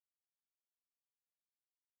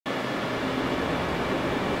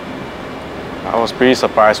I was pretty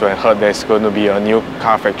surprised when I heard there's going to be a new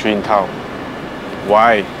car factory in town.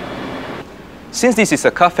 Why? Since this is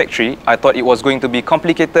a car factory, I thought it was going to be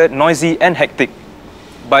complicated, noisy and hectic.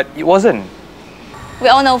 But it wasn't. We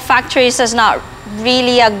all know factories is not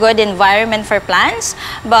really a good environment for plants,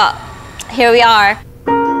 but here we are.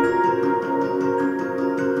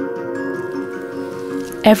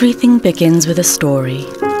 Everything begins with a story.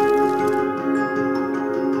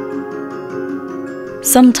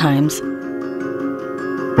 Sometimes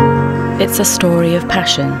it's a story of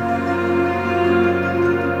passion,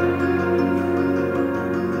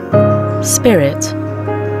 spirit,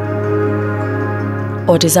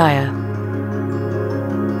 or desire.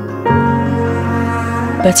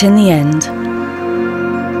 But in the end,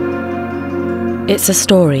 it's a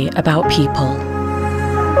story about people.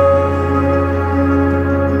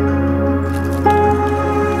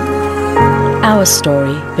 Our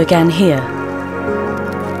story began here,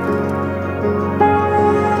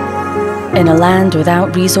 in a land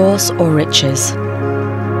without resource or riches.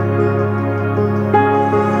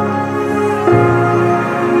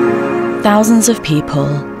 Thousands of people,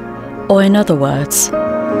 or in other words,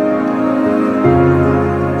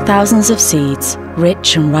 thousands of seeds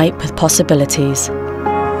rich and ripe with possibilities.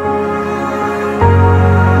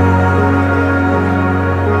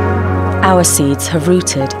 Our seeds have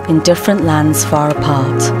rooted in different lands far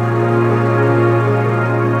apart,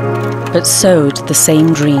 but sowed the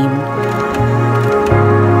same dream: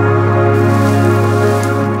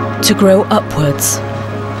 to grow upwards,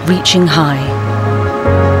 reaching high,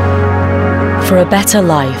 for a better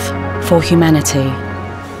life for humanity.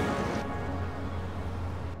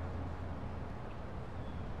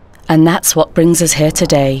 And that's what brings us here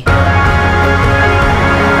today.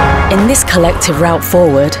 In this collective route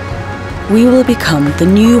forward, we will become the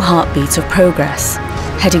new heartbeat of progress,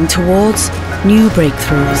 heading towards new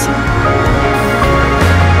breakthroughs.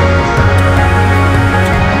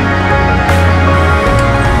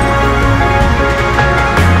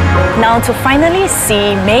 Now to finally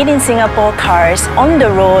see made in Singapore cars on the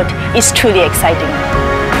road is truly exciting.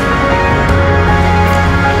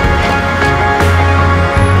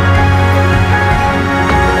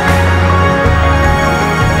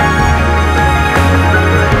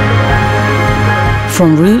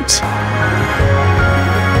 From route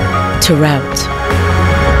to route.